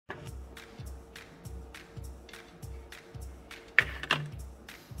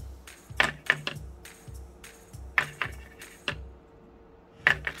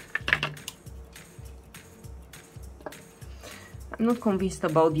I'm not convinced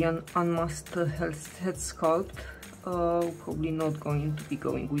about the unmasked head sculpt. Probably not going to be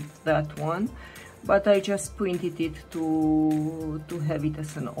going with that one, but I just printed it to have it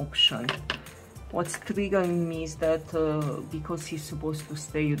as an option. What's triggering me is that because he's supposed to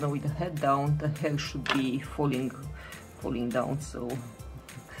stay, you know, with the head down, the hair should be falling down. So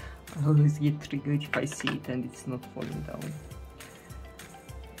I always get triggered if I see it and it's not falling down.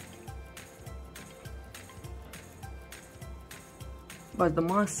 But the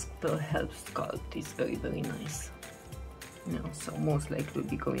masked head sculpt is very, very nice. You know, so most likely we'll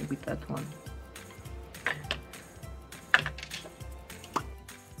be going with that one.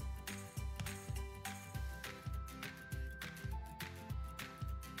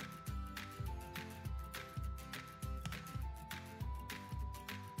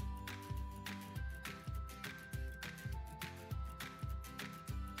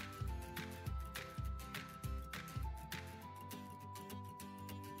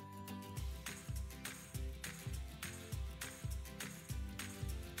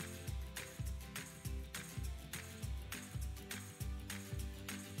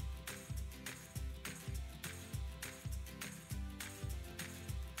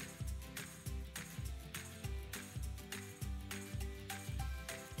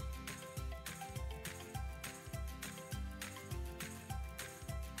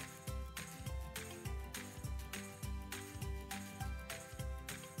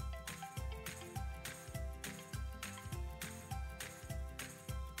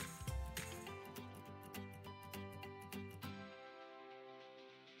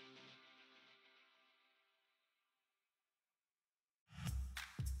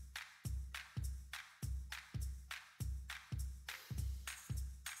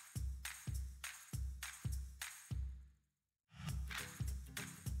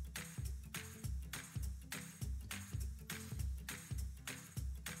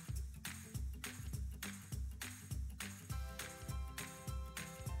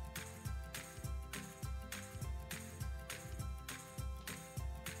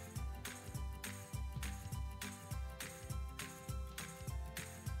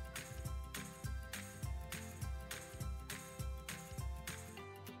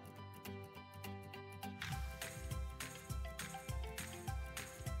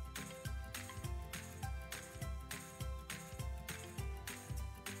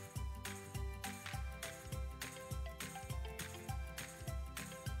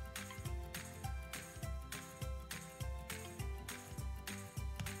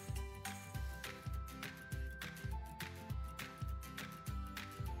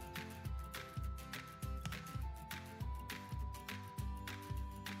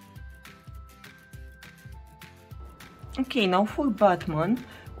 Okay, now for Batman,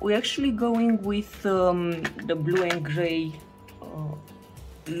 we're actually going with the blue and gray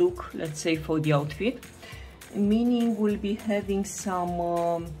look, let's say, for the outfit. Meaning we'll be having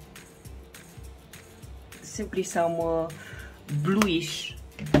some, simply some bluish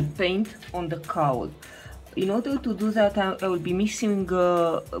paint on the cowl. In order to do that, I will be mixing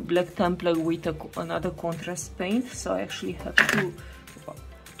Black Templar with another contrast paint. So I actually have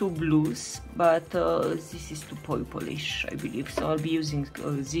two blues, but this is too purplish, I believe. So I'll be using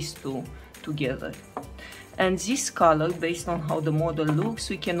these two together. And this color, based on how the model looks,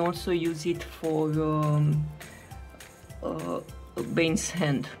 we can also use it for Bane's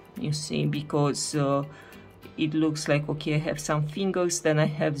hand, you see, because it looks like, okay, I have some fingers, then I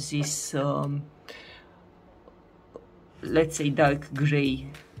have this, let's say, dark gray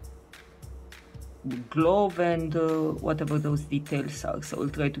glove and whatever those details are. So we'll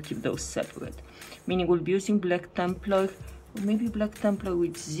try to keep those separate. Meaning we'll be using Black Templar, or maybe Black Templar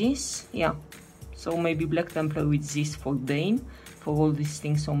with this, yeah. So maybe Black Templar with this for Bane, for all these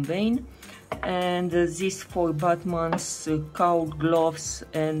things on Bane. And this for Batman's cowl, gloves,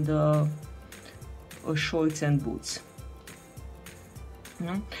 and shorts and boots.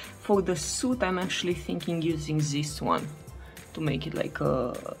 For the suit, I'm actually thinking using this one to make it like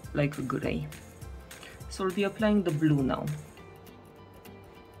a gray. So I'll be applying the blue now.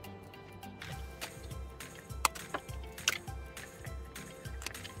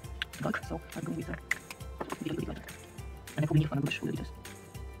 Dark, so I'm going with a little bit lighter. And I probably need one brush with this.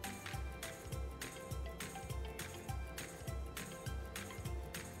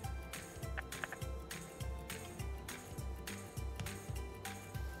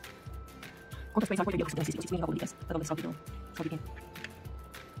 Contrast paints are quite obvious, it's meaning about details, but let's start again.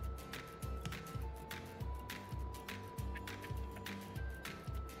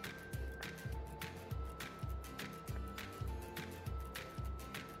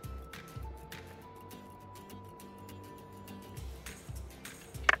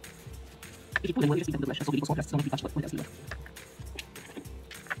 If you pull away, you see the blush, so it goes contrast, so not touch what else you want.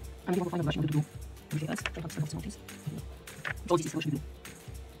 I'm going to find a blush in order to do anything else. I have some things. So this is what should we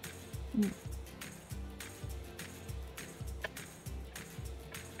do.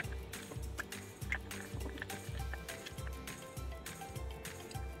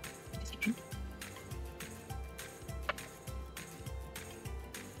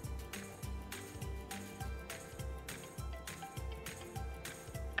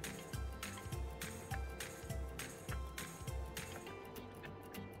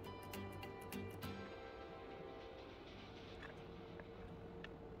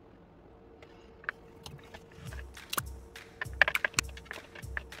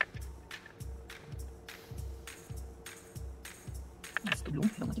 That's the blue, I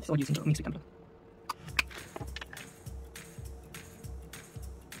don't want it, so I'm using the mixed template.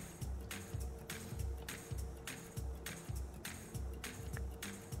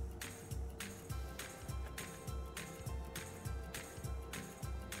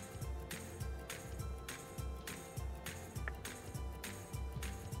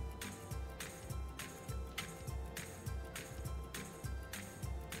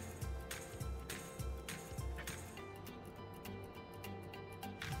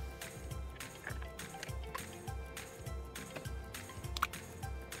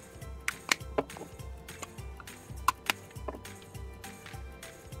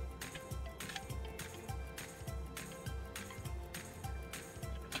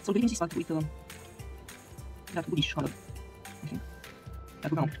 So begin this part with that woodish color, okay,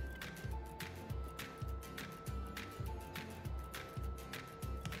 that brown.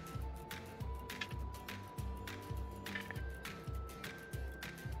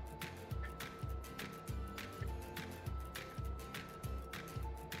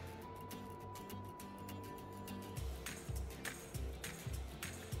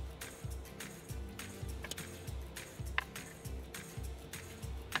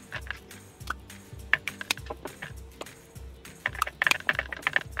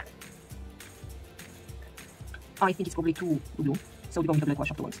 I think it's probably too blue, so we're going to black wash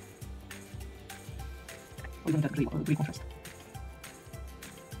afterwards. We're going to have gray contrast.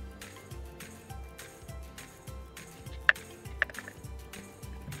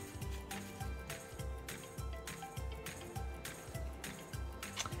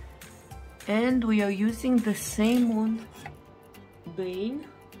 And we are using the same on Bane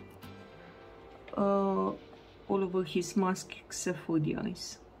all over his mask except for the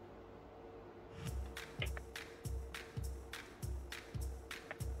eyes.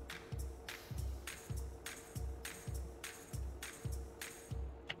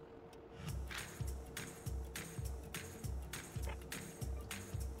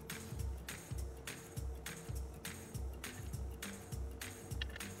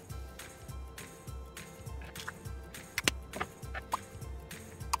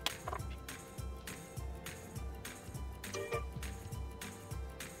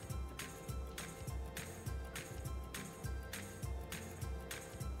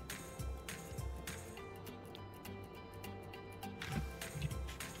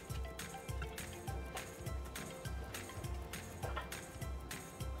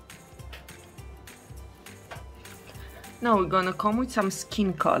 Now we're gonna come with some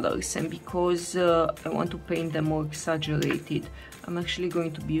skin colors, and because I want to paint them more exaggerated, I'm actually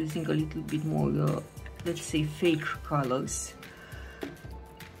going to be using a little bit more, let's say, fake colors.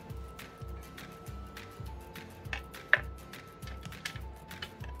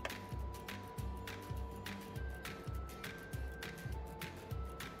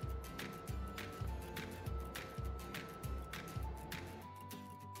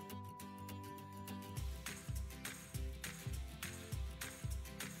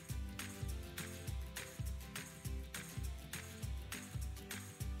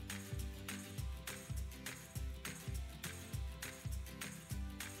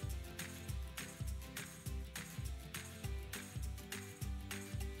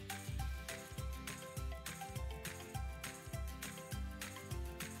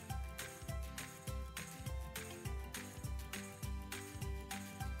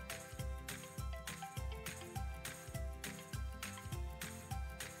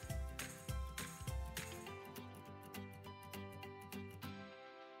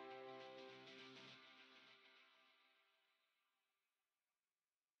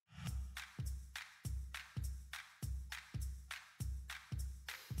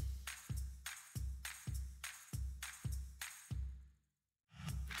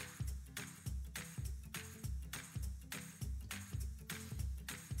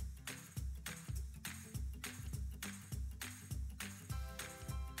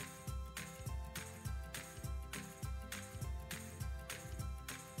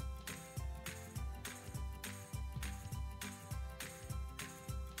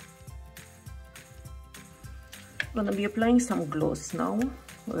 I'm gonna be applying some gloss now,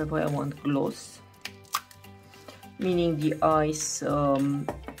 wherever I want gloss, meaning the eyes,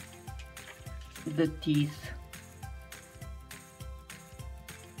 the teeth.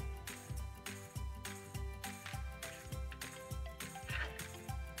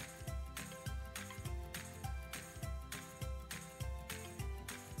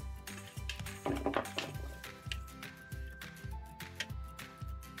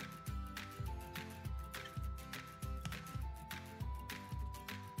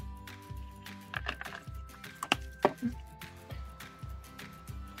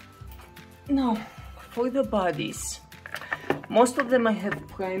 Now, for the bodies, most of them I have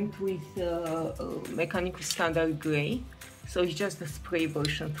primed with Mechanical Standard Grey, so it's just the spray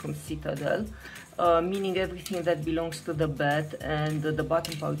version from Citadel, meaning everything that belongs to the bat and the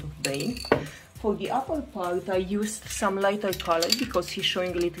bottom part of Bane. For the upper part, I used some lighter color because he's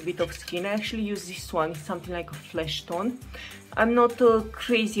showing a little bit of skin. I actually used this one, something like a flesh tone. I'm not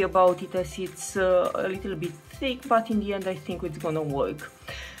crazy about it as it's a little bit thick, but in the end I think it's gonna work.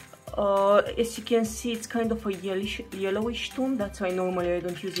 As you can see, it's kind of a yellowish tone. That's why normally I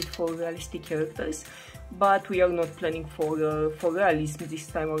don't use it for realistic characters, but we are not planning for realism this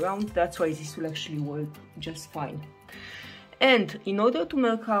time around. That's why this will actually work just fine. And in order to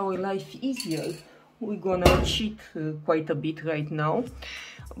make our life easier, we're gonna cheat quite a bit right now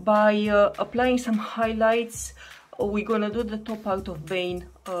by applying some highlights. We're gonna do the top part of Bane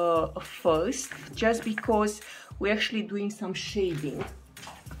first, just because we're actually doing some shading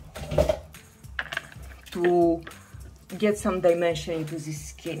to get some dimension into the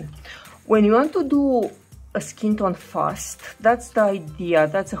skin. When you want to do a skin tone fast, that's the idea,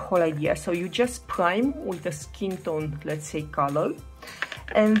 that's the whole idea. So you just prime with a skin tone, let's say color,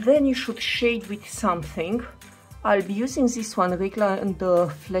 and then you should shade with something. I'll be using this one, regular and the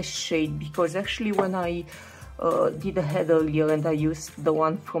flesh shade, because actually when I did a head earlier and I used the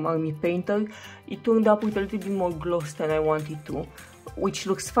one from Army Painter, it turned up with a little bit more gloss than I wanted to, which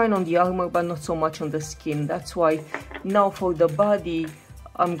looks fine on the armor but not so much on the skin. That's why now for the body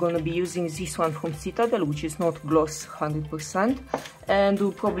I'm gonna be using this one from Citadel, which is not gloss 100%, and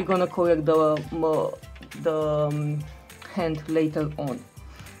we're probably gonna correct the hand later on.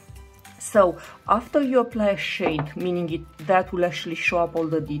 So after you apply a shade, meaning that will actually show up all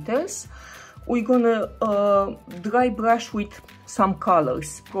the details, we're gonna dry brush with some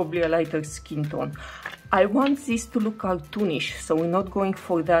colors, probably a lighter skin tone. I want this to look cartoonish, so we're not going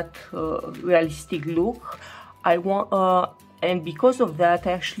for that realistic look. I want, and because of that,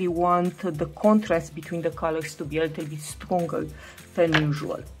 I actually want the contrast between the colors to be a little bit stronger than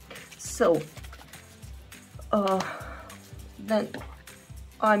usual. So then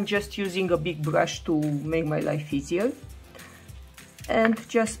I'm just using a big brush to make my life easier, and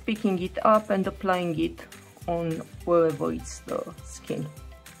just picking it up and applying it on wherever it's the skin.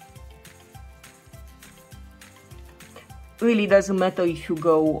 Really doesn't matter if you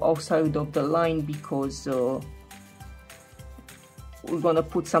go outside of the line, because we're gonna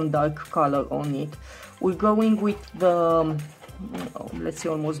put some dark color on it. We're going with the, let's say,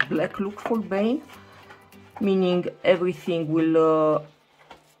 almost black look for Bane, meaning everything will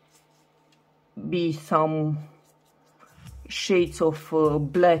be some shades of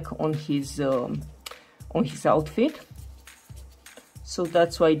black on his outfit. So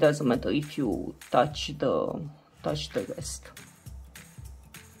that's why it doesn't matter if you touch the rest.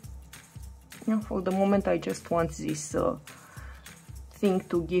 Now for the moment I just want this thing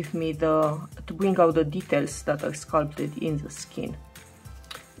to give me to bring out the details that are sculpted in the skin.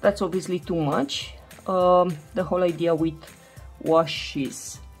 That's obviously too much. The whole idea with wash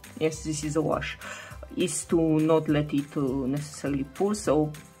is, yes, this is a wash, is to not let it necessarily pull.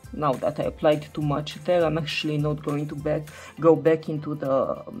 So now that I applied too much there, I'm actually not going to go back into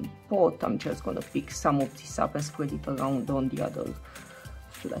the pot. I'm just gonna pick some of this up and spread it around on the other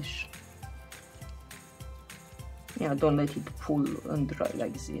flesh. Yeah, don't let it pull and dry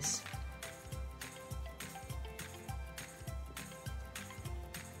like this.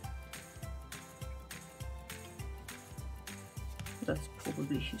 That's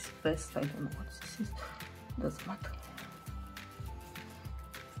probably his best, I don't know what this is, doesn't matter.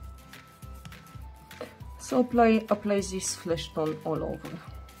 So apply this flesh tone all over.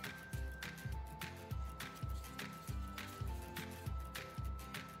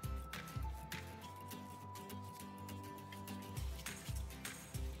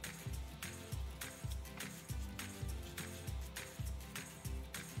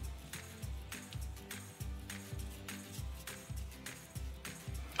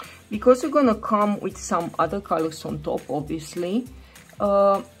 Because we're gonna come with some other colors on top, obviously,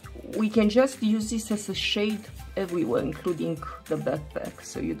 we can just use this as a shade everywhere, including the backpack,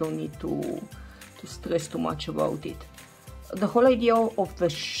 so you don't need to stress too much about it. The whole idea of the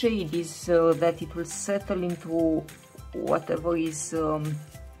shade is that it will settle into whatever is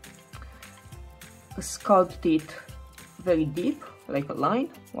sculpted very deep, like a line,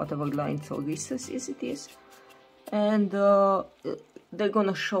 whatever lines or recesses it is, and they're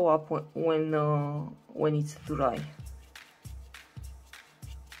gonna show up when it's dry.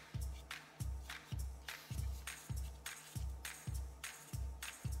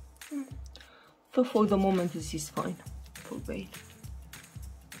 So for the moment this is fine for Bane.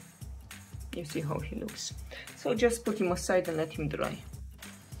 You see how he looks. So just put him aside and let him dry.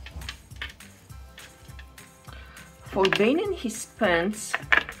 For Bane and his pants,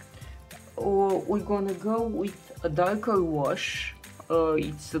 we're gonna go with a darker wash.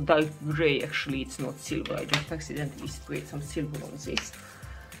 It's a dark gray, actually, it's not silver. I just accidentally sprayed some silver on this.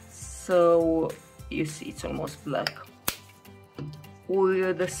 So you see it's almost black.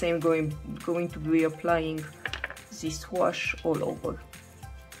 We're the same going to be applying this wash all over.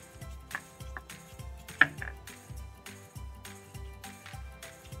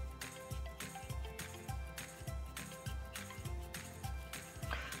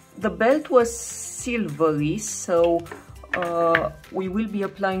 The belt was silvery, so we will be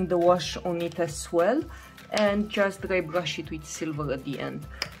applying the wash on it as well, and just dry brush it with silver at the end.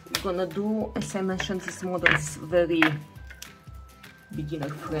 We're gonna do, as I mentioned, this model is very beginner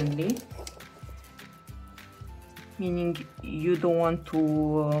friendly, meaning you don't want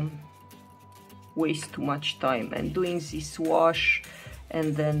to waste too much time, and doing this wash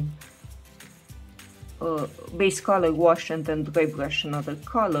and then base color wash and then dry brush another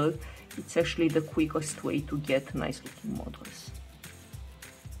color, it's actually the quickest way to get nice looking models.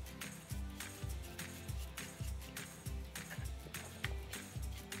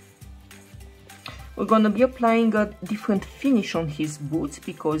 We're gonna be applying a different finish on his boots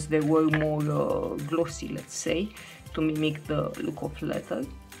because they were more glossy, let's say, to mimic the look of leather.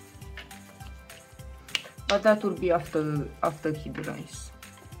 But that will be after he dries.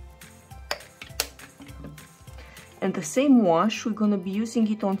 And the same wash, we're gonna be using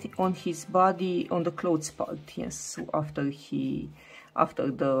it on his body, on the clothes part, yes, so after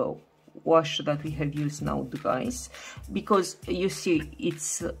the wash that we have used now dries, because you see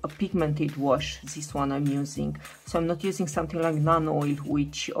it's a pigmented wash, this one I'm using, so I'm not using something like nano oil,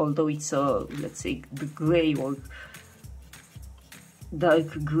 which although it's a, let's say, the gray or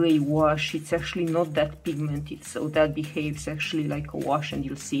dark gray wash, it's actually not that pigmented, so that behaves actually like a wash, and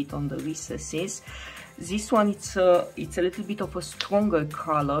you'll see it on the recesses. This one, it's a little bit of a stronger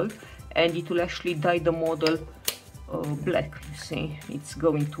color, and it will actually dye the model black. You see, it's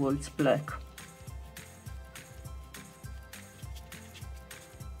going towards black.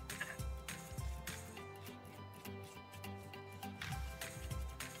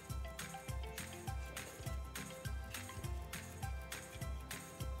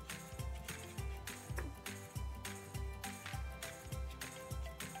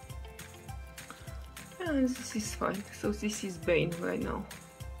 And this is fine. So this is Bane right now.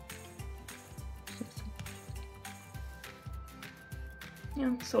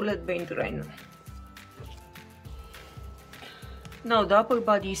 Yeah, so let Bane dry now. Now the upper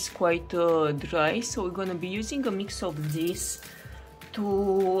body is quite dry, so we're gonna be using a mix of this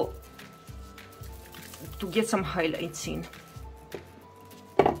to get some highlights in.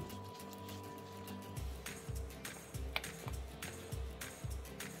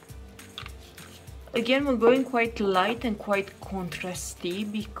 Again, we're going quite light and quite contrasty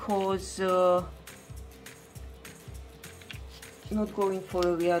because not going for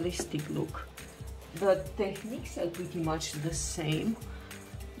a realistic look. The techniques are pretty much the same,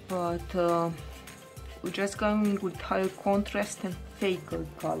 but we're just going with higher contrast and faker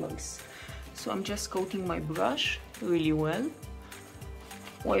colors. So I'm just coating my brush really well,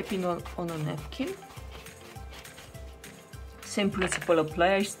 wiping on a napkin. Same principle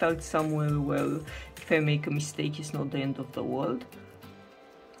apply. I start somewhere where if I make a mistake it's not the end of the world.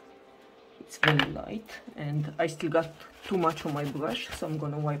 It's very light and I still got too much on my brush, so I'm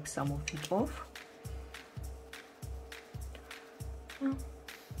gonna wipe some of it off.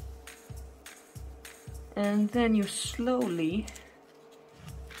 And then you slowly,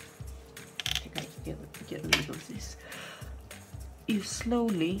 I think I get rid of this, you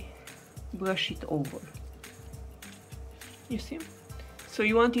slowly brush it over. You see? So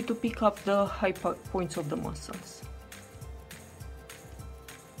you want it to pick up the high points of the muscles.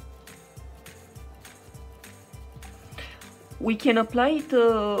 We can apply it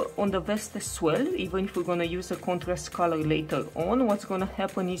on the vest as well, even if we're gonna use a contrast color later on. What's gonna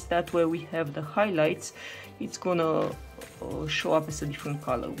happen is that where we have the highlights, it's gonna show up as a different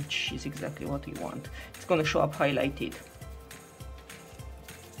color, which is exactly what we want. It's gonna show up highlighted.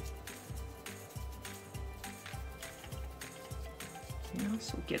 Yeah,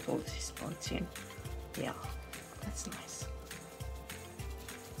 so get all these parts in. Yeah, that's nice.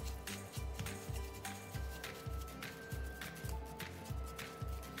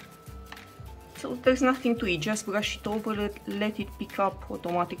 So there's nothing to it, just brush it over, let it pick up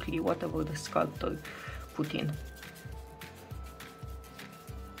automatically whatever the sculptor put in.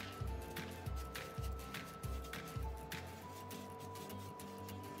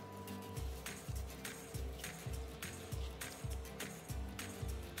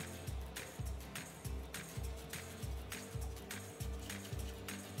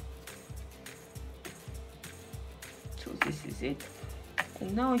 So this is it.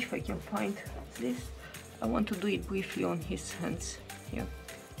 And now if I can find this, I want to do it briefly on his hands here.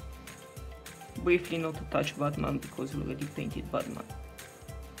 Briefly, not to touch Batman because we already painted Batman.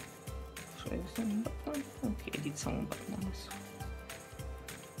 Should I do some Batman? Okay, I did some on Batman as well.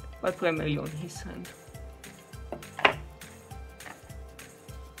 But primarily on his hand.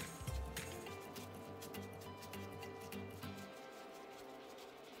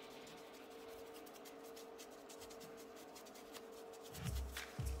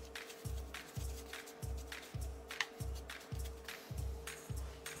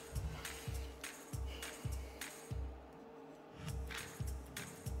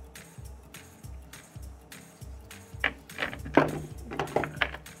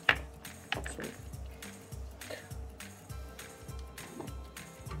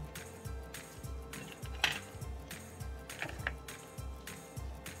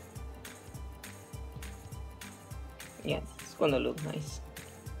 Yes, it's gonna look nice.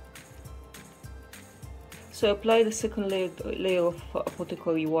 So apply the second layer of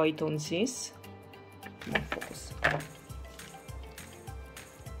apothecary white on this. More focus.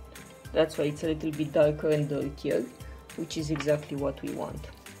 That's why it's a little bit darker and dirtier, which is exactly what we want.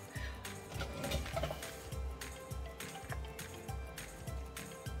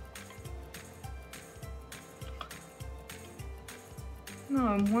 Now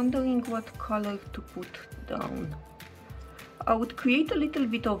I'm wondering what color to put down. I would create a little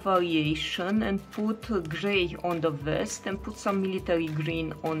bit of variation and put gray on the vest and put some military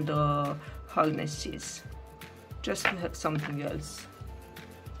green on the harnesses, just to have something else.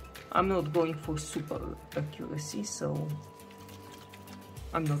 I'm not going for super accuracy, so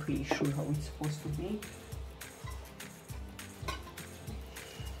I'm not really sure how it's supposed to be.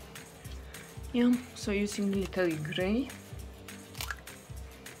 Yeah, so using military gray,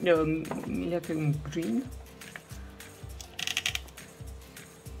 military green.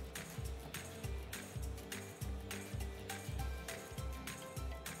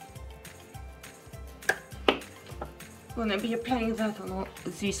 Gonna be applying that on all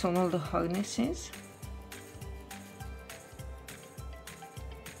this on all the harnesses.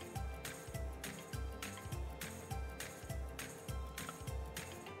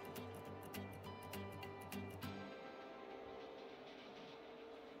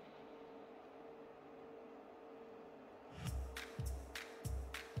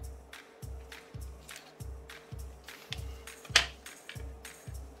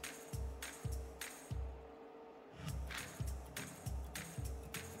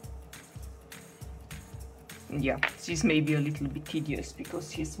 Yeah, this may be a little bit tedious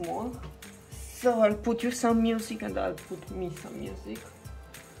because he's small. So I'll put you some music and I'll put me some music.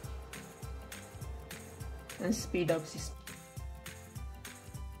 And speed up this.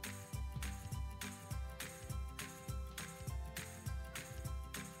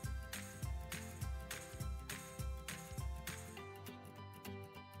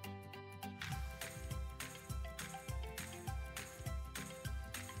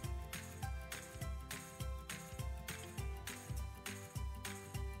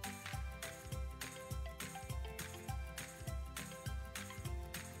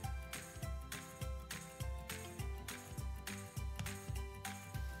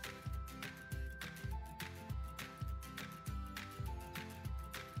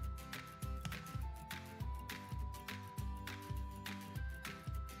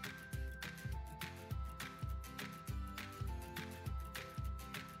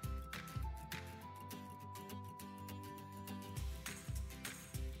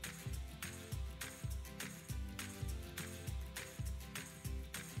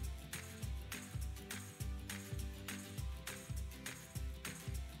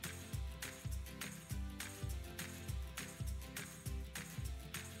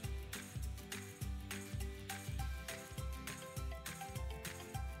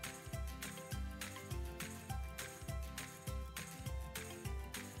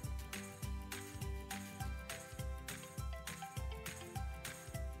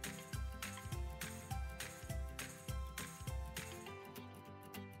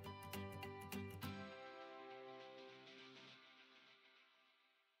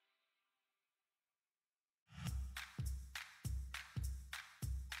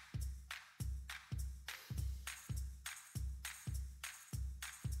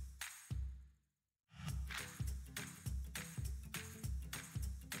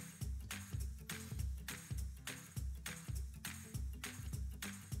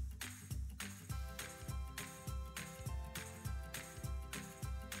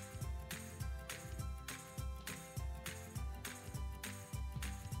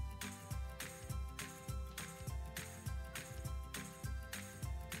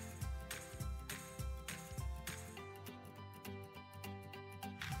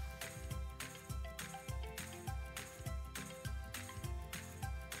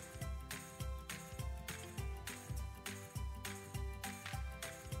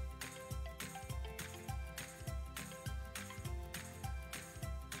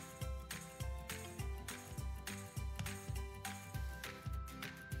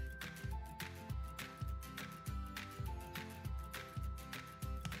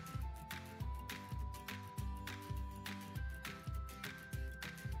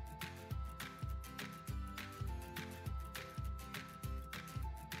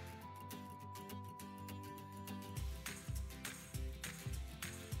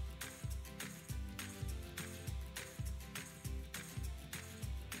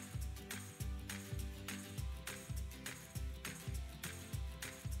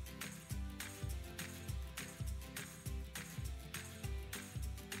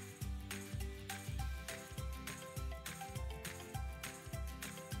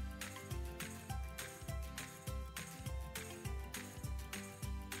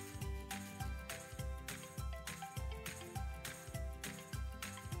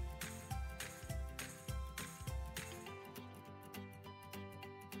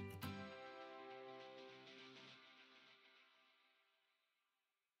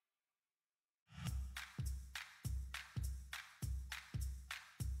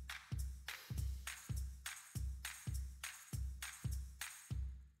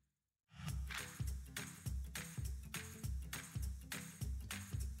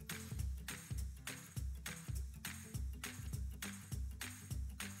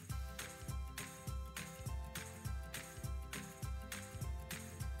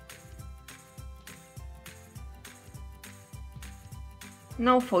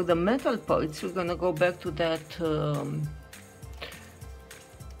 Now for the metal parts, we're gonna go back to that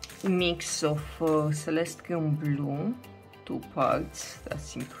mix of Celestium Blue, 2 parts that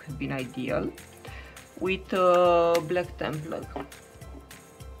seem to have been ideal, with Black Templar,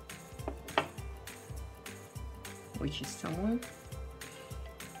 which is somewhere.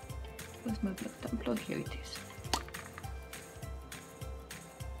 Where's my Black Templar? Here it is.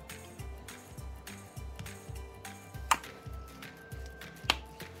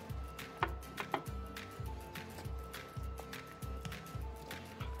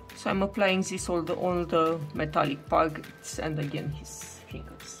 So I'm applying this on the metallic parts and again his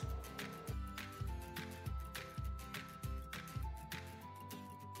fingers.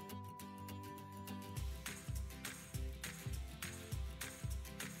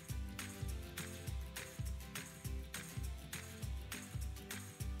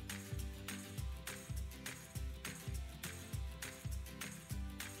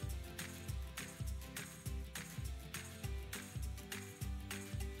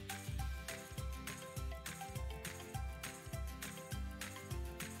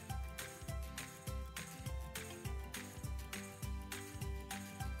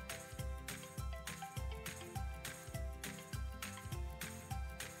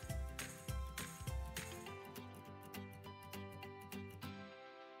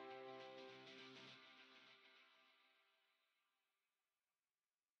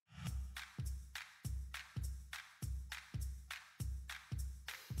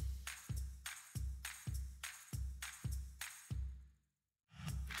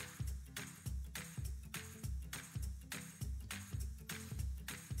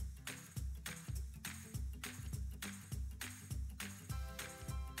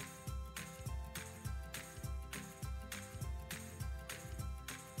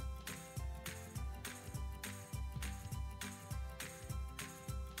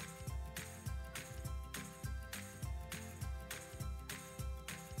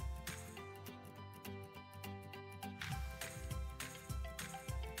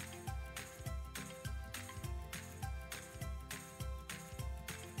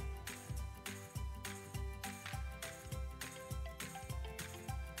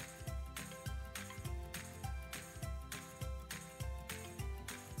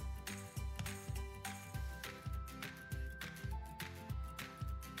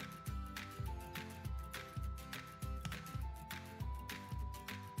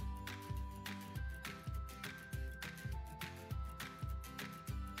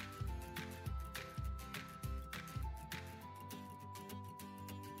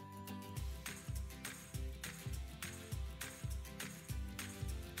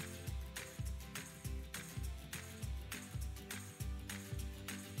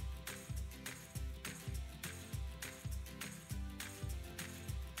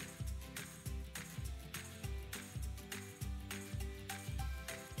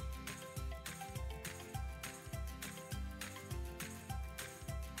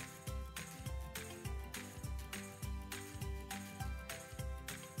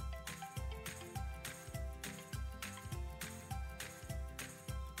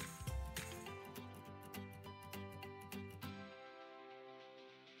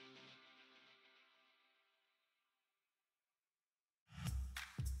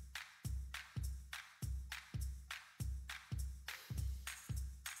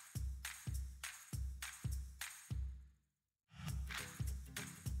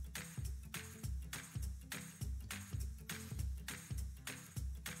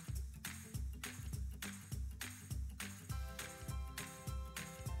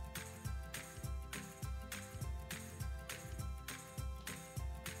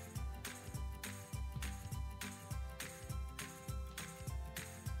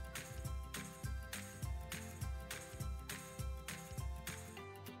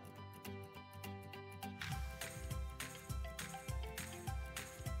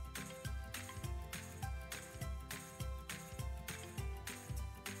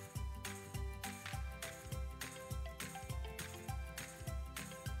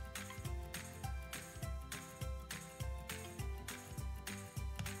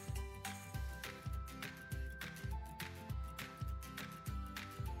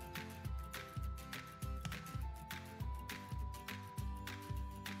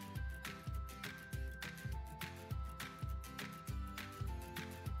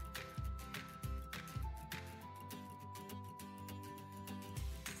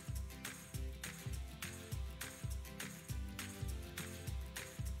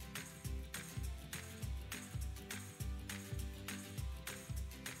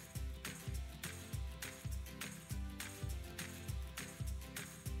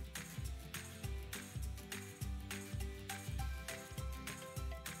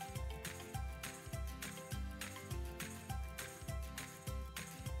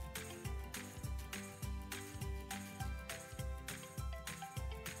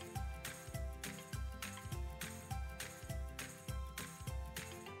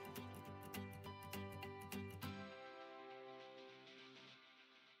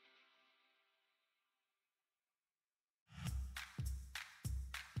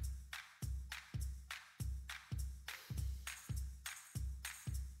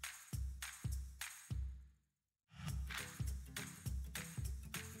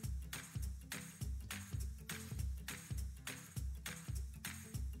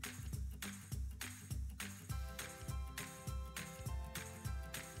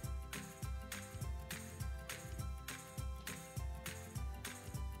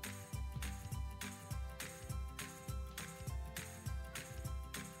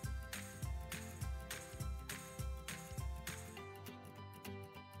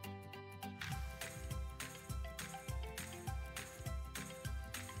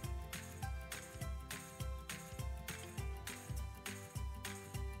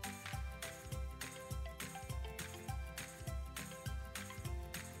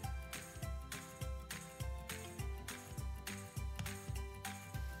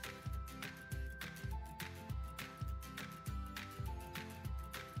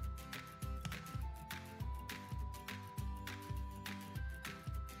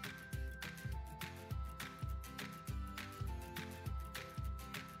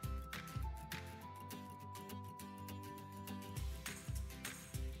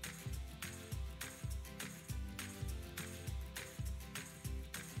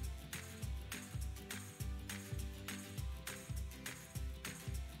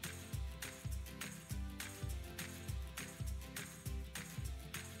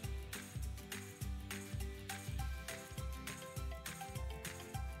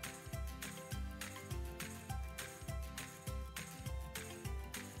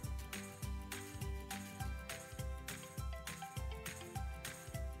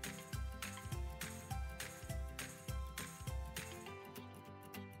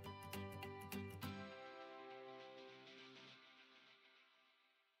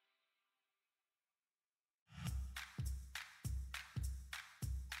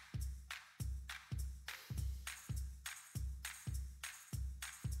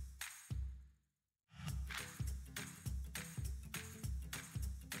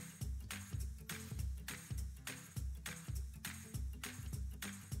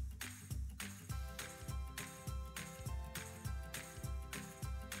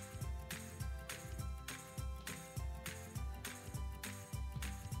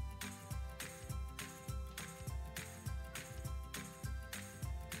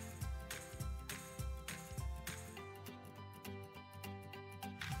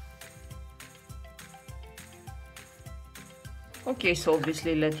 Okay, so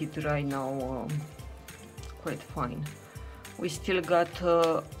obviously let it dry now quite fine. We still got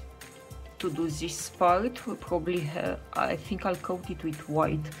to do this part. We probably have, I think I'll coat it with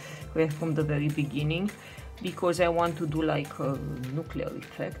white right from the very beginning, because I want to do like a nuclear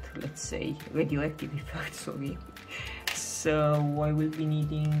effect, let's say, radioactive effect, sorry. So I will be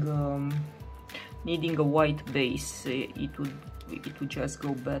needing a white base. It would just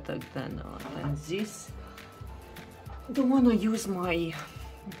go better than this. I don't want to use my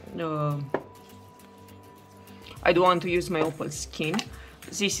I don't want to use my opal skin.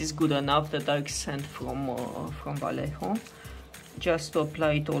 This is good enough, the dark sand from Vallejo, just to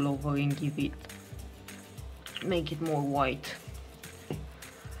apply it all over and make it more white.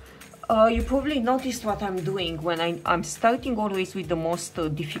 You probably noticed what I'm doing when I'm starting always with the most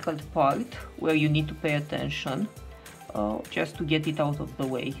difficult part, where you need to pay attention, just to get it out of the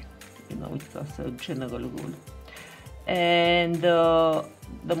way. You know, it's just a general rule. And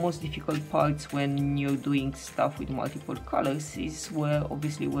the most difficult parts when you're doing stuff with multiple colors is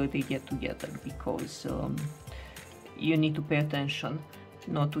obviously where they get together, because you need to pay attention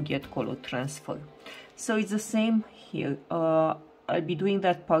not to get color transfer. So it's the same here. I'll be doing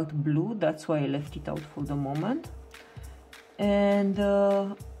that part blue, that's why I left it out for the moment. And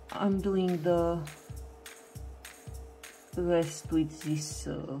I'm doing the rest with this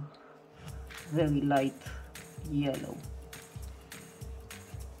very light yellow.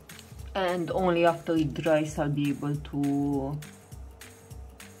 And only after it dries I'll be able to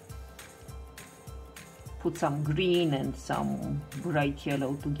put some green and some bright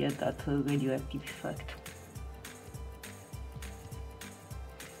yellow to get that radioactive effect.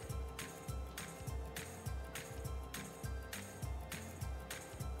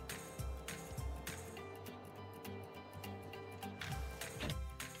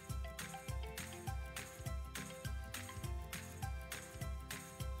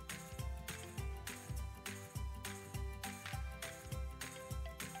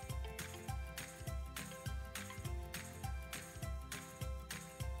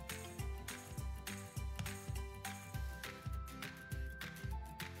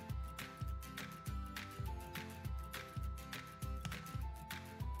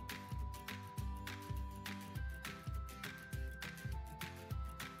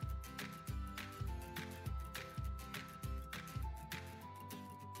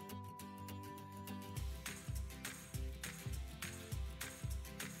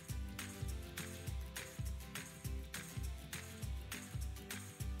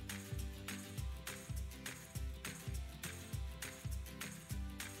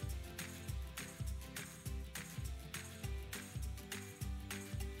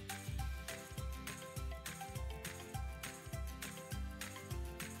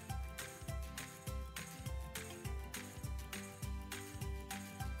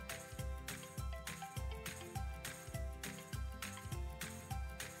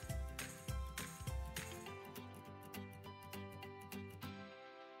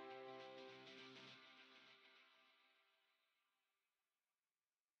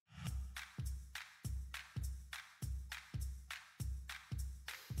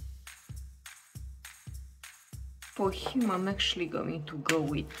 For him, I'm actually going to go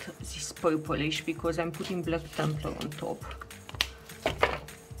with this purplish because I'm putting Black Templar on top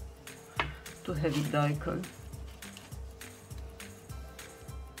to have it darker.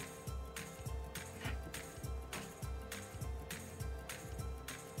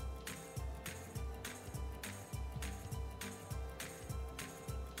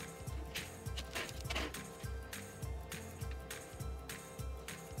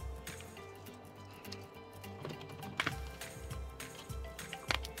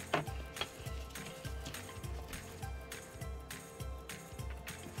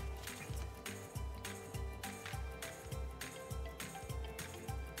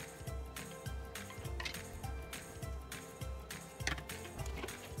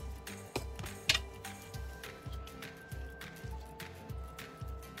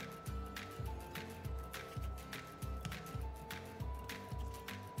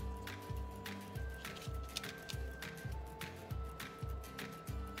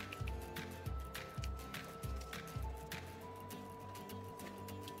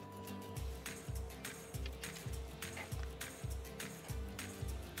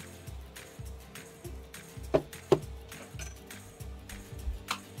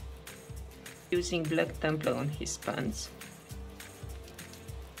 Using Black Templar on his pants,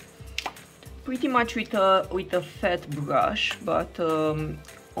 pretty much with a fat brush, but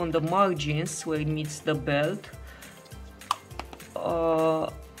on the margins where it meets the belt,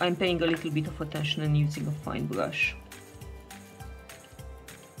 I'm paying a little bit of attention and using a fine brush.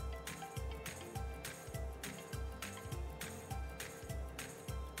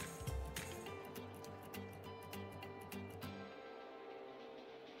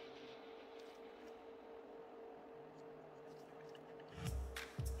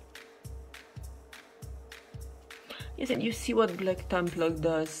 Yes, and you see what Black Templar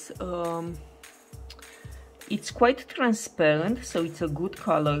does. It's quite transparent, so it's a good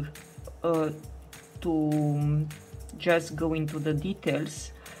color to just go into the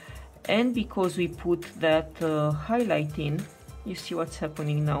details. And because we put that highlight in, you see what's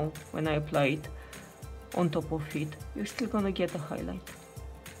happening now when I apply it on top of it. You're still gonna get a highlight.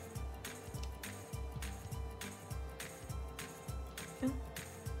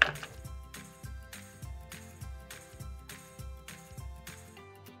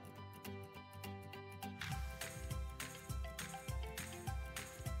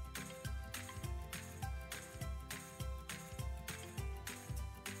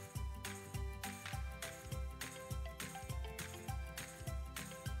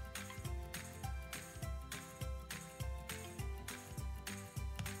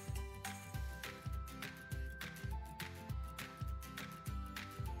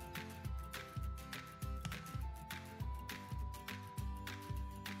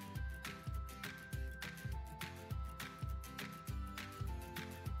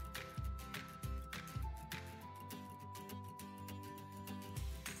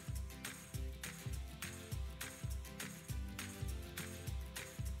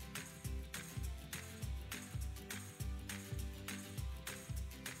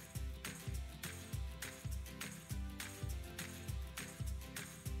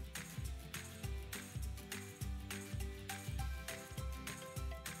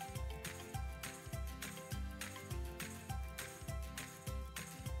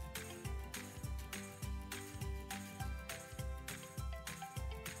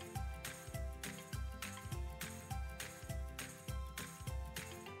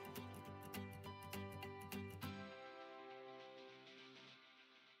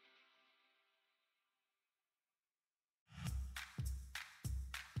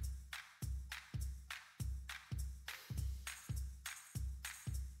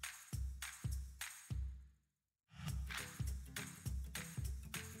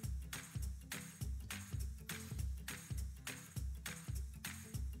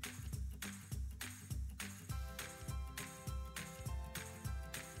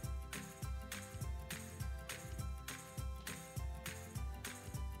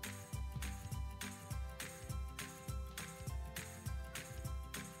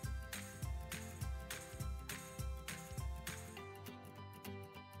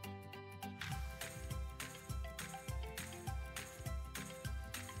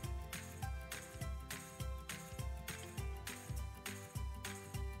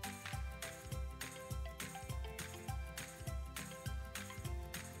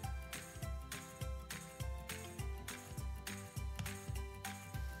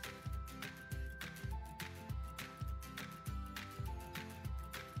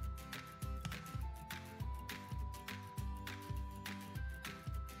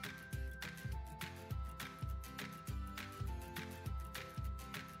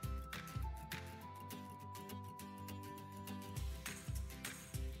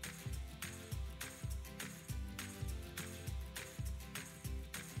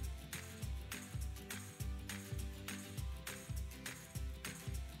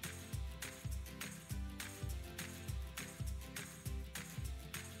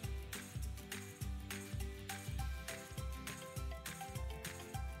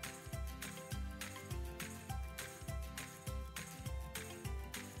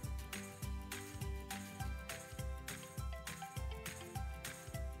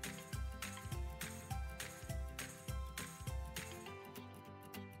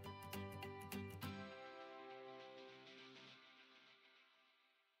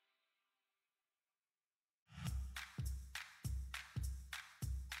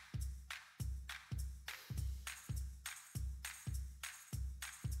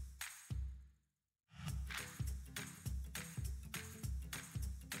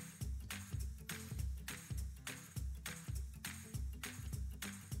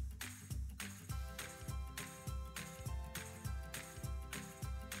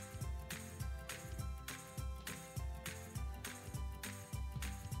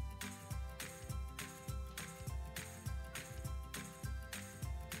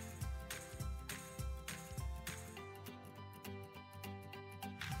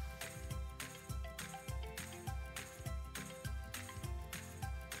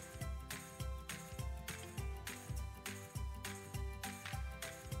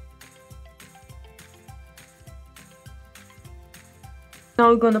 Now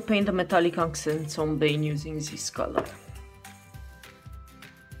we're gonna paint the metallic accents on Bane using this color.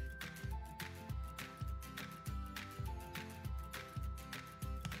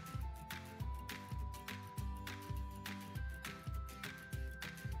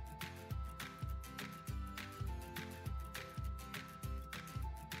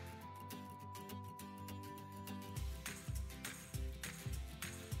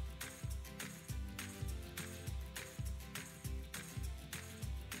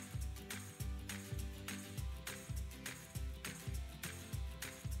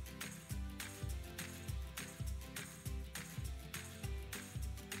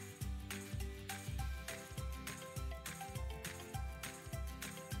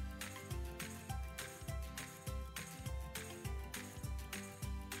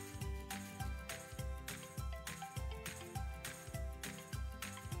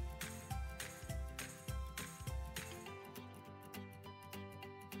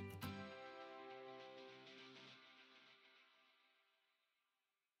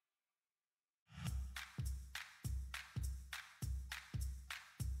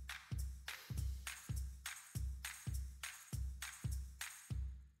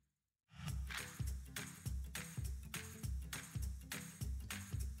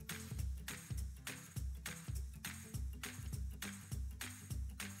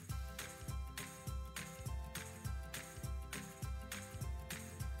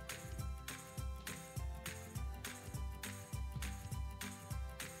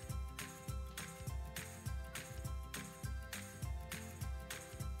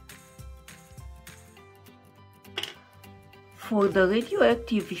 for the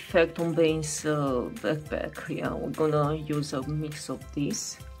radioactive effect on Bane's backpack, yeah, we're gonna use a mix of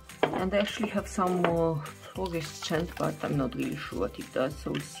this. And I actually have some fluorescent, but I'm not really sure what it does,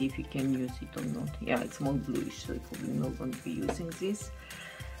 so we'll see if we can use it or not. Yeah, it's more bluish, so we're probably not going to be using this.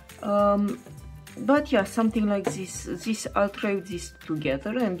 But yeah, something like this. I'll try this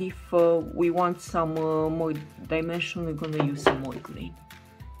together, and if we want some more dimension, we're gonna use some more green.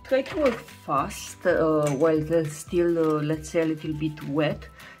 Try to work fast while they're still, let's say, a little bit wet,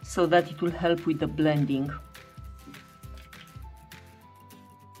 so that it will help with the blending.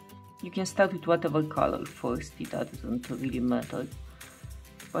 You can start with whatever color first, it doesn't really matter,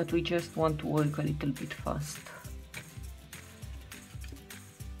 but we just want to work a little bit fast.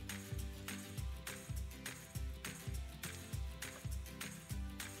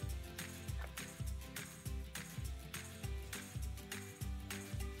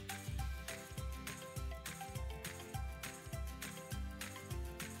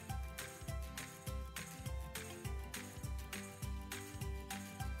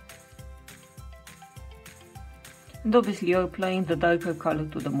 And obviously you're applying the darker color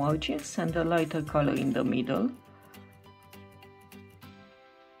to the margins and the lighter color in the middle.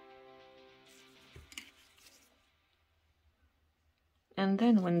 And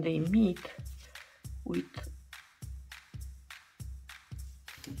then when they meet with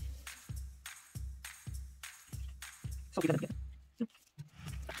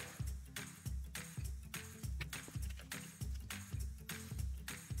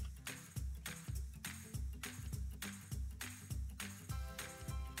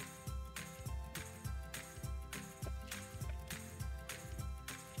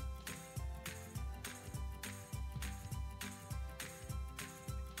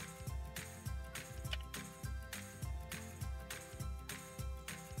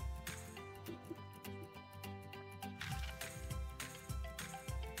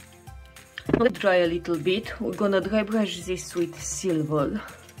dry a little bit. We're gonna dry brush this with silver,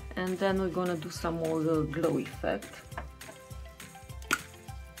 and then we're gonna do some more glow effect.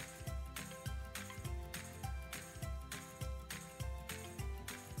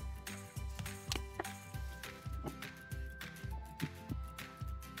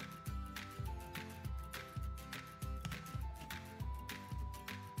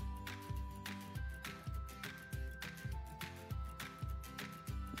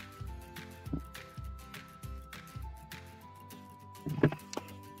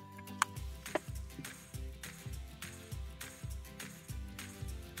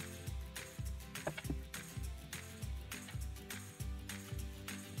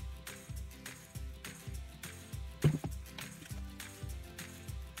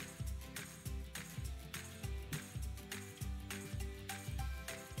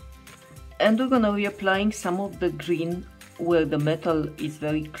 And we're gonna be applying some of the green where the metal is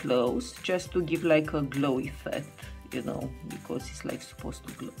very close, just to give like a glow effect, you know, because it's like supposed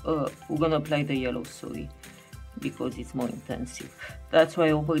to glow. We're gonna apply the yellow, sorry, because it's more intensive. That's why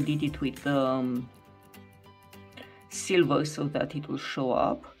I overdid it with silver, so that it will show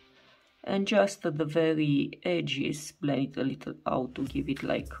up. And just at the very edges, blend it a little out to give it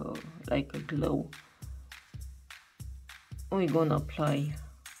like a glow. We're gonna apply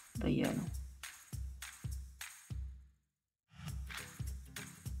the yellow.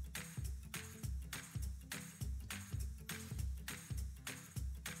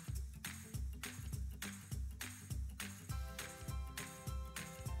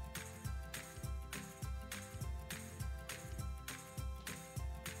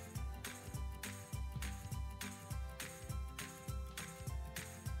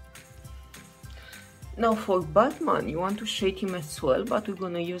 Now for Batman, you want to shade him as well, but we're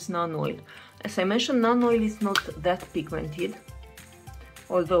gonna use nano-oil. As I mentioned, nano-oil is not that pigmented,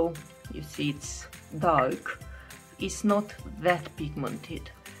 although you see it's dark. It's not that pigmented,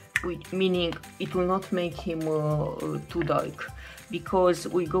 meaning it will not make him too dark, because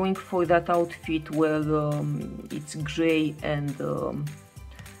we're going for that outfit where it's gray and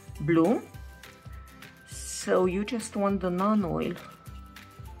blue. So you just want the nano-oil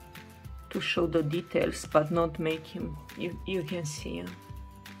to show the details, but not make him, you can see,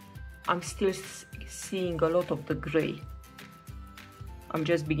 I'm still seeing a lot of the gray. I'm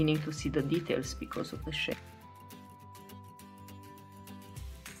just beginning to see the details because of the shade.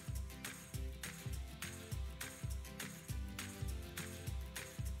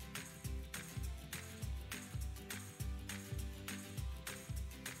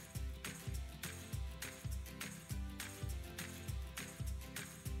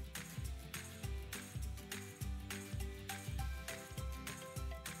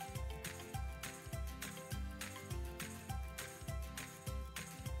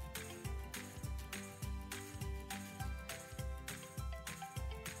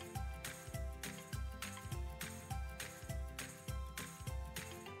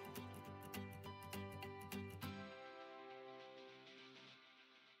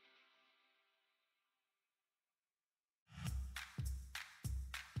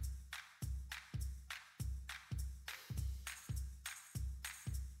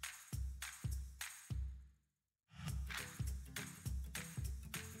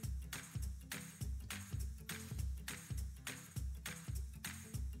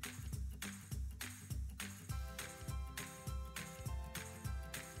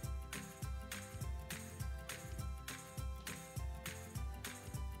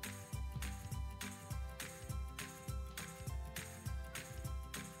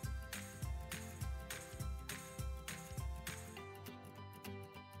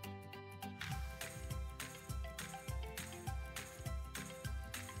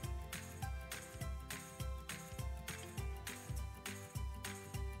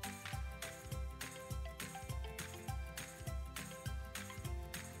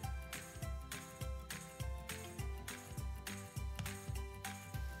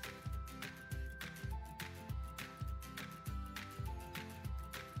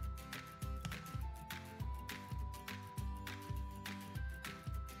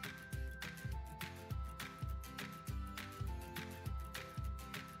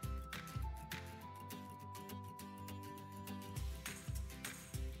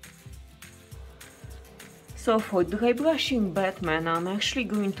 So for dry brushing Batman, I'm actually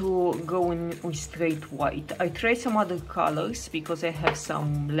going to go in with straight white. I tried some other colors because I have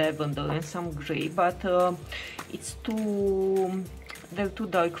some lavender and some gray, but they're too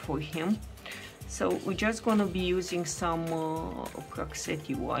dark for him. So we're just gonna be using some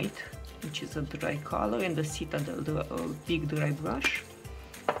Praxetti white, which is a dry color, and the Citadel big dry brush.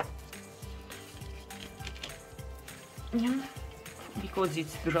 Yeah, because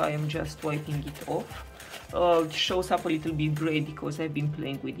it's dry, I'm just wiping it off. It shows up a little bit gray because I've been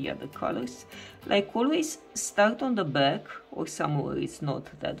playing with the other colors. Like always, start on the back or somewhere it's not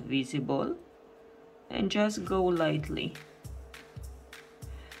that visible and just go lightly.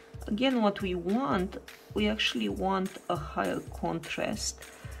 Again, what we actually want a higher contrast,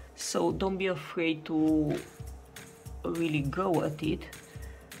 so don't be afraid to really go at it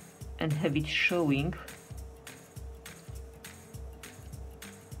and have it showing.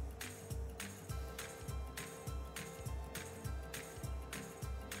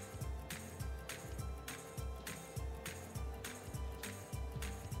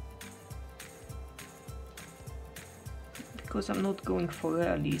 Because I'm not going for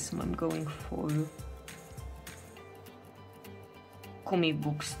realism, I'm going for comic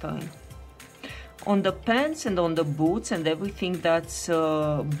book style. On the pants and on the boots and everything that's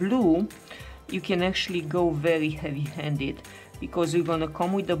blue, you can actually go very heavy-handed because you're gonna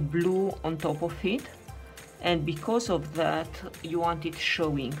come with the blue on top of it, and because of that you want it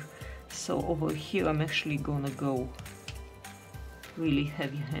showing. So over here I'm actually gonna go really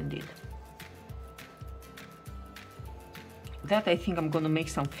heavy-handed. That I think I'm gonna make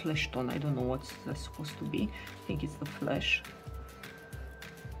some flesh tone. I don't know what's that supposed to be. I think it's the flesh.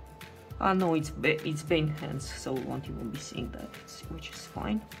 Ah no, it's Bane hands, so we won't even be seeing that, which is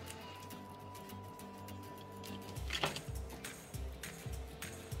fine.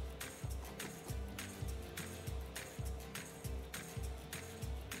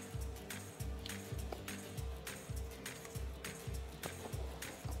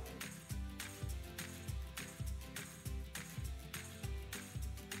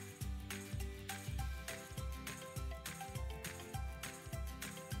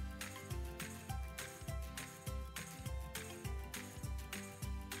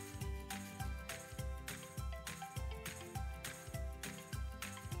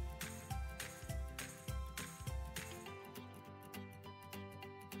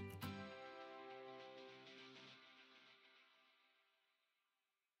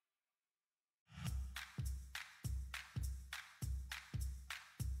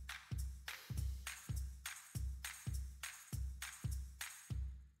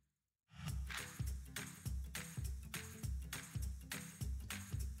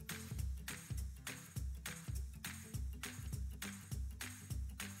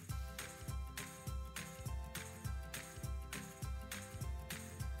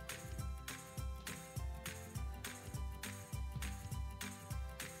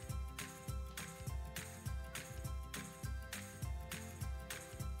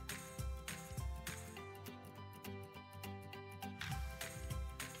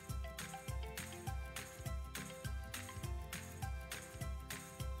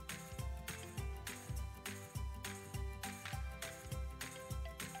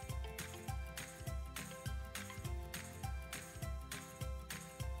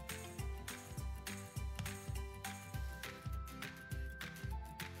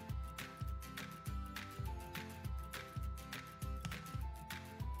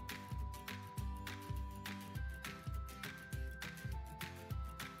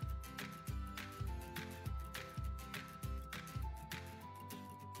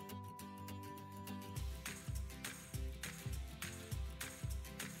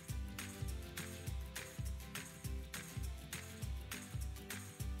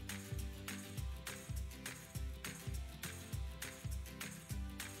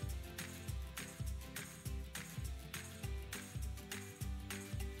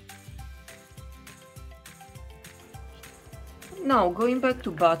 Now going back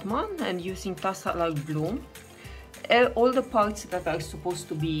to Batman and using Tassalite Blue, all the parts that are supposed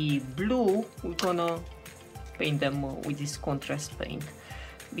to be blue, we're gonna paint them with this contrast paint.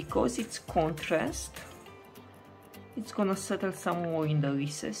 Because it's contrast, it's gonna settle some more in the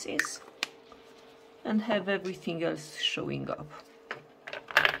recesses and have everything else showing up.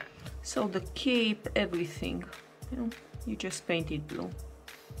 So the cape, everything, you just paint it blue.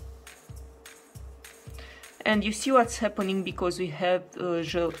 And you see what's happening because we have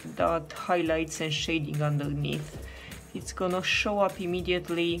that highlights and shading underneath. It's gonna show up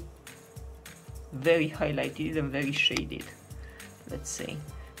immediately very highlighted and very shaded, let's say.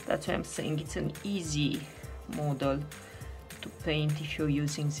 That's why I'm saying it's an easy model to paint if you're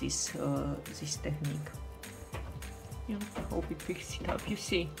using this this technique. Yeah, I hope it picks it up. You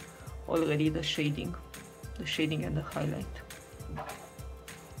see already the shading and the highlight.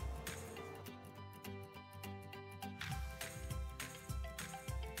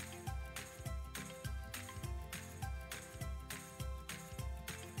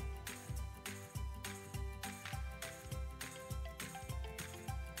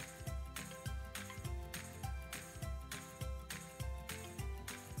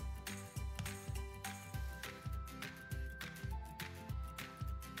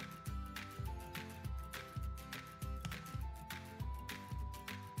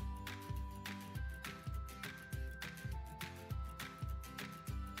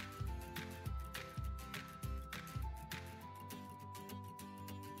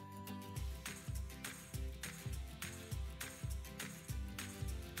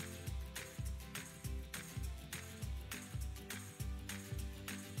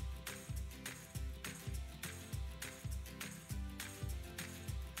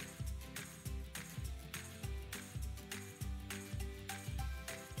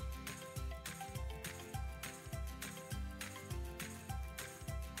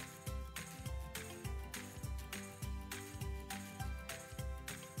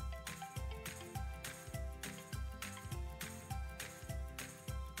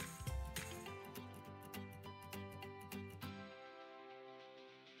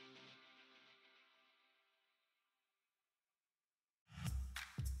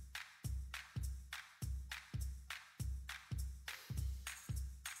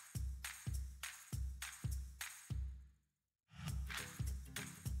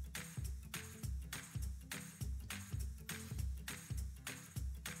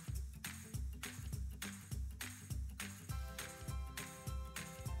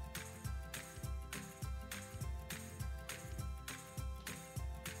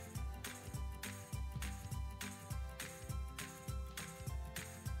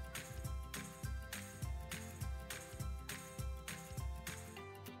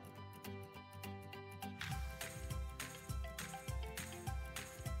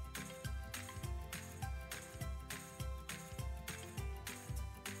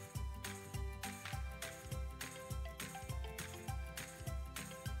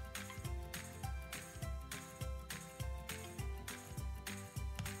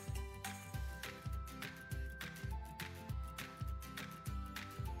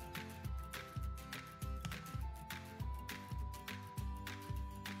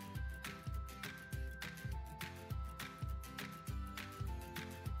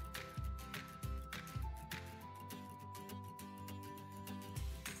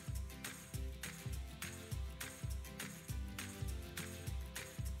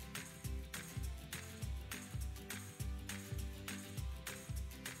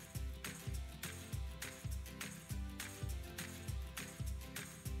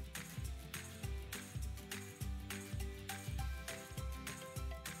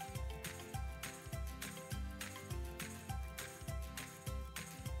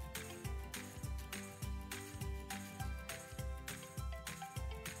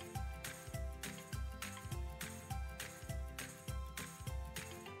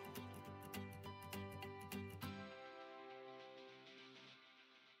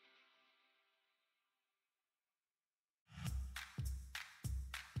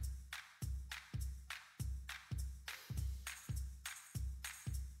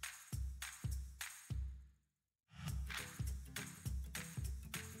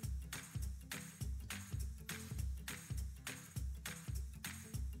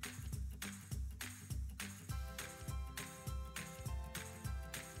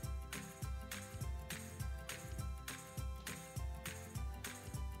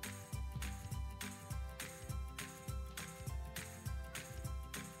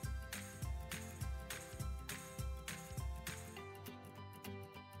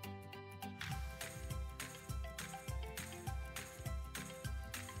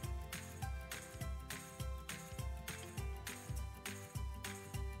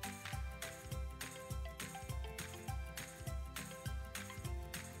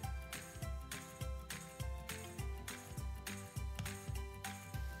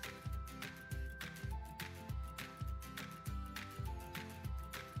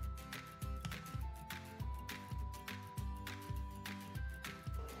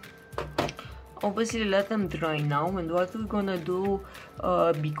 Obviously let them dry now, and what we're gonna do,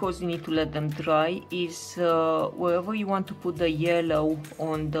 because you need to let them dry, is wherever you want to put the yellow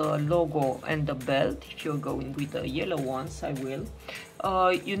on the logo and the belt, if you're going with the yellow ones, I will,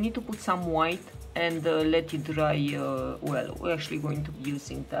 you need to put some white and let it dry. Well, we're actually going to be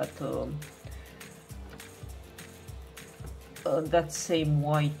using that that same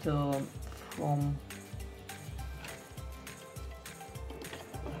white from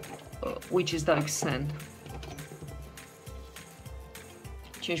which is dark sand.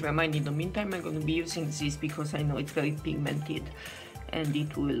 Change my mind in the meantime. I'm going to be using this because I know it's very pigmented and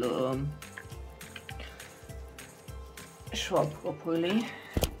it will show up properly.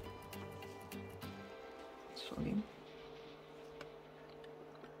 Sorry.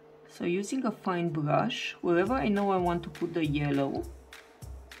 So using a fine brush, wherever I know I want to put the yellow,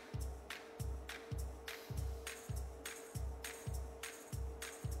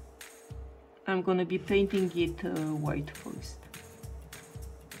 I'm going to be painting it white first.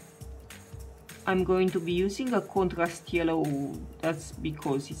 I'm going to be using a contrast yellow, that's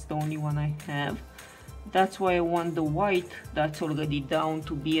because it's the only one I have. That's why I want the white that's already down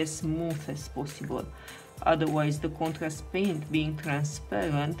to be as smooth as possible. Otherwise, the contrast paint being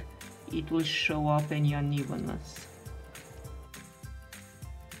transparent, it will show up any unevenness.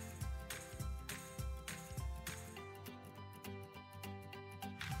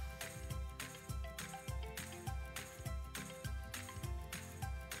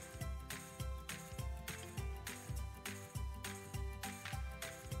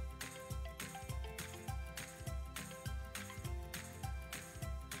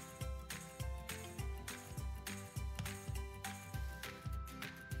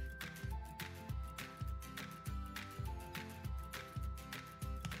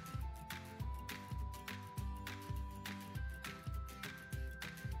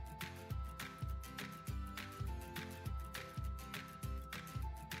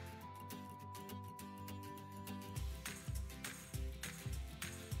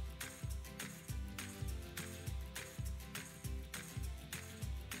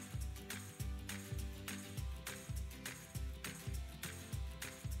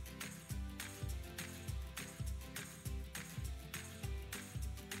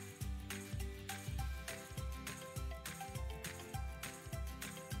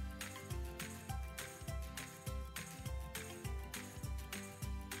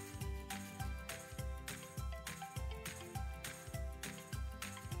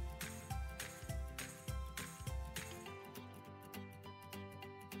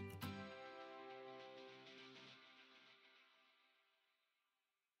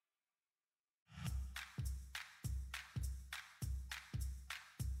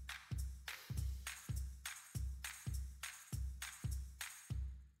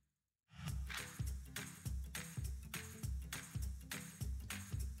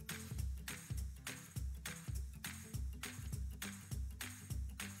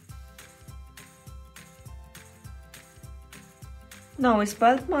 Now, as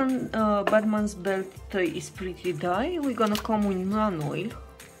Batman's belt is pretty dry, we're gonna come with Nun Oil.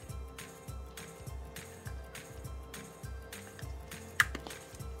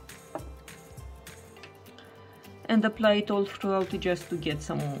 And apply it all throughout just to get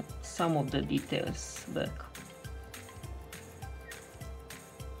some of the details back.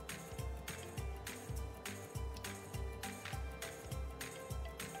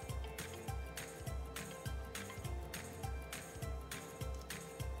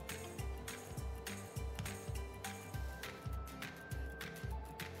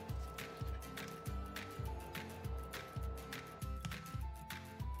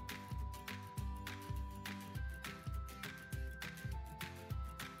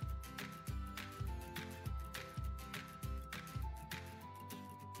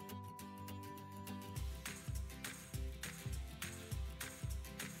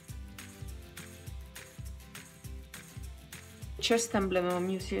 Chest emblem, I'm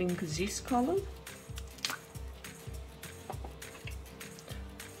using this color.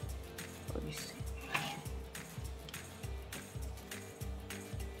 Let me see.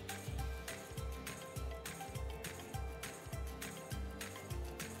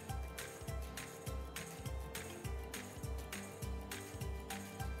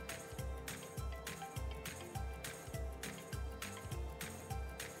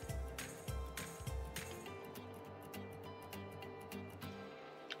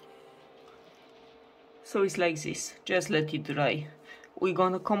 So it's like this, just let it dry. We're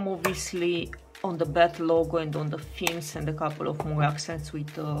gonna come obviously on the bat logo and on the fins and a couple of more accents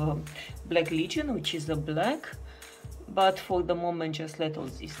with Black Legion, which is the black. But for the moment, just let all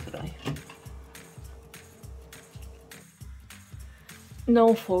this dry.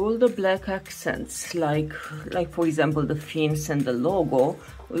 Now for all the black accents, like for example the fins and the logo,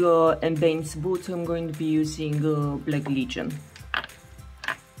 and Bane's boots, I'm going to be using Black Legion.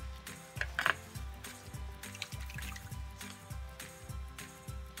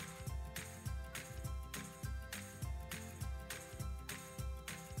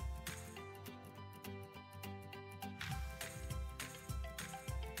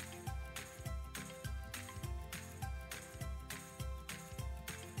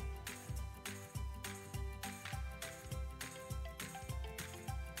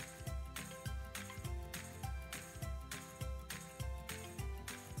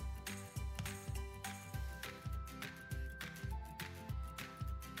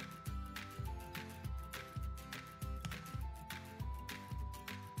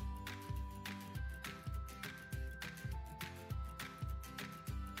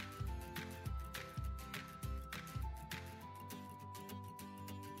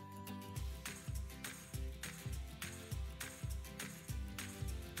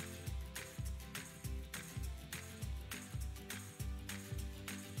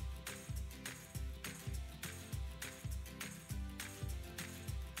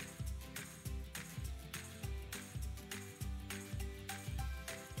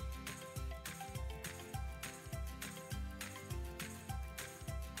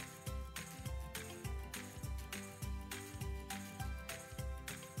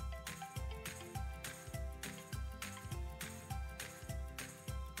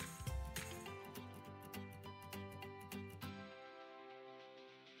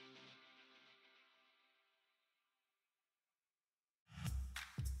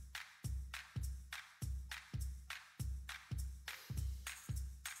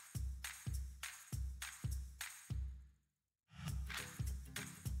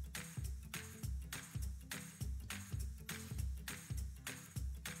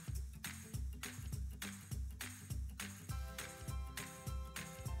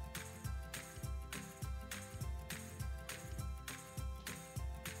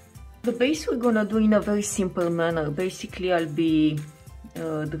 The base we're gonna do in a very simple manner. Basically, I'll be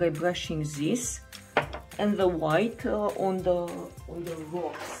dry brushing this and the white on the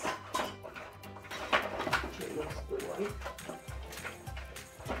rocks.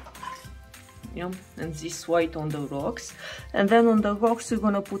 Yeah, and this white on the rocks, and then on the rocks we're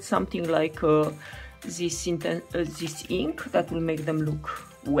gonna put something like this ink that will make them look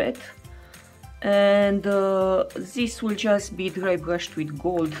wet, and this will just be dry brushed with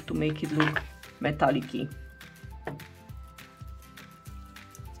gold to make it look metallic-y.